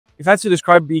If I had to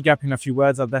describe BGAP in a few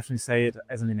words, I'll definitely say it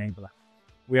as an enabler.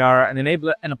 We are an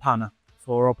enabler and a partner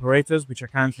for operators which are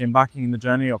currently embarking in the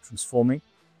journey of transforming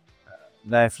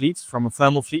their fleets from a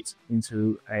thermal fleet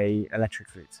into an electric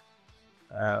fleet.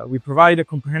 We provide a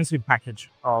comprehensive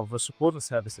package of support and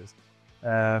services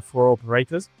for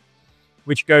operators,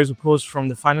 which goes, of course, from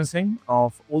the financing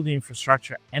of all the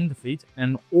infrastructure and the fleet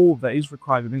and all that is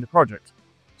required within the project.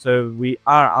 So we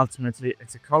are ultimately a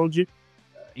technology,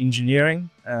 engineering,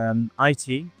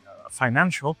 IT,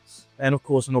 financial, and of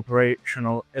course an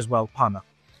operational as well partner.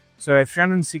 So at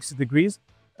 360 degrees,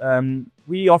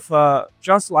 we offer,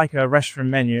 just like a restaurant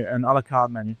menu, an a la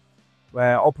carte menu,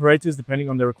 where operators, depending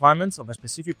on the requirements of a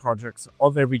specific projects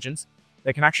of their regions,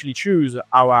 they can actually choose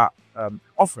our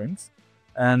offerings,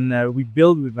 and we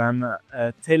build with them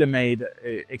a tailor-made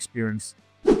experience.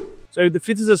 So the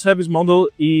fleet as a service model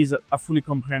is a fully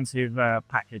comprehensive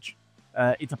package.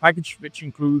 It's a package which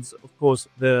includes, of course,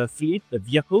 the fleet, the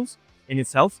vehicles in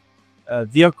itself,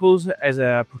 vehicles as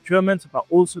a procurement, but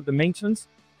also the maintenance,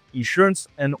 insurance,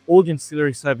 and all the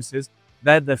ancillary services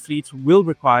that the fleet will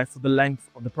require for the length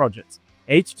of the project,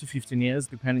 8 to 15 years,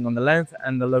 depending on the length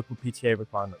and the local PTA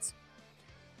requirements.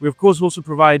 We, of course, also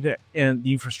provide the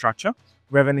infrastructure.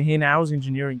 We have an in-house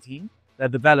engineering team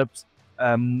that develops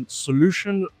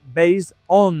solution based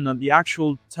on the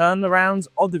actual turnarounds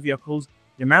of the vehicles,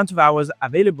 the amount of hours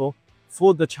available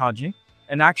for the charging,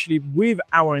 and actually with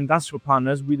our industrial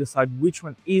partners, we decide which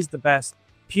one is the best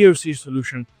POC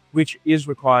solution which is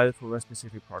required for a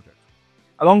specific project.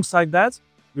 Alongside that,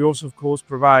 we also, of course,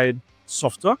 provide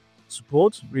software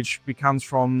support, which becomes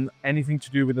from anything to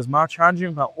do with the smart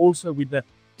charging, but also with the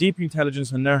deep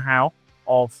intelligence and know-how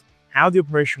of how the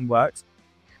operation works,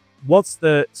 what's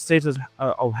the status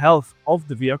of health of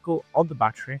the vehicle, of the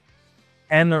battery,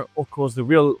 and of course the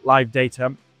real live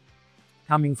data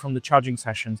coming from the charging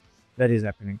sessions that is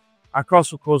happening.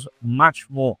 Across, of course, much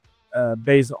more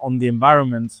based on the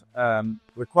environment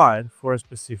required for a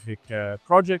specific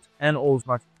project, and all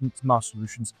smart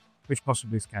solutions which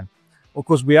possibly can. Of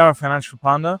course, we are a financial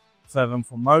partner, first and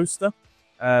foremost,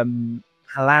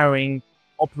 allowing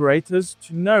operators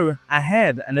to know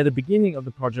ahead and at the beginning of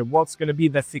the project what's going to be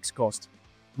their fixed cost.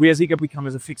 We as EGAP become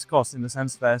as a fixed cost in the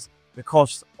sense that the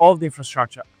cost of the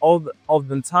infrastructure, of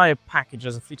the entire package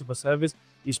as a fleet of a service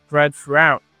is spread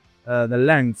throughout the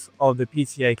length of the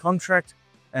PTA contract,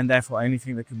 and therefore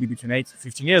anything that could be between 8 to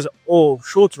 15 years or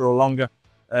shorter or longer,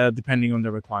 depending on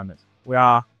the requirement. We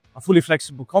are a fully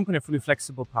flexible company, a fully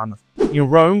flexible partner. In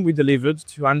Rome, we delivered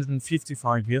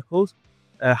 255 vehicles,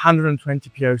 120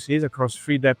 POCs across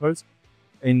 3 depots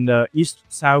in the east,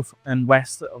 south, and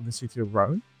west of the city of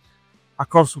Rome.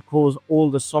 Across, of course,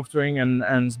 all the software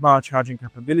and smart charging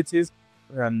capabilities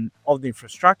of the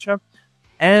infrastructure,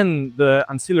 and the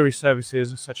ancillary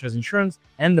services such as insurance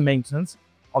and the maintenance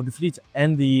of the fleet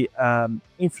and the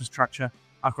infrastructure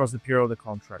across the period of the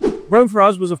contract. Rome for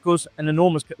us was, of course, an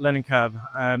enormous learning curve.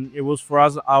 It was for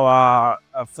us our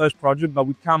first project, but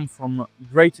we come from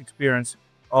great experience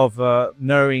of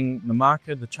knowing the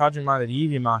market, the charging market,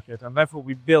 the EV market, and therefore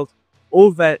we built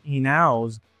all that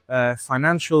in-house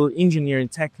financial, engineering,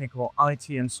 technical, IT,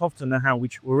 and software know-how,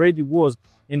 which already was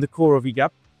in the core of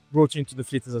EGAP, brought into the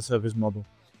fleet as a service model.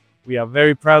 We are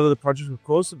very proud of the project, of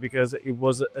course, because it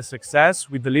was a success.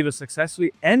 We delivered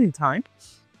successfully and in time.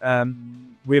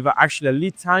 With actually a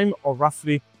lead time of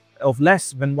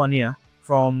less than 1 year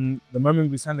from the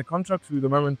moment we signed the contract to the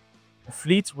moment the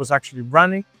fleet was actually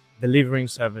running, delivering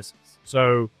service.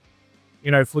 So,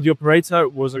 you know, for the operator,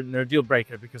 it was a deal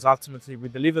breaker because ultimately we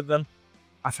delivered them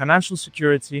a financial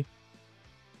security,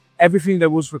 everything that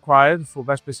was required for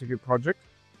that specific project.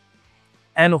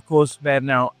 And of course, they have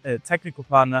now a technical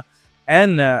partner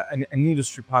and an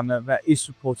industry partner that is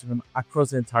supporting them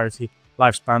across the entirety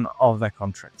lifespan of their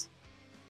contract.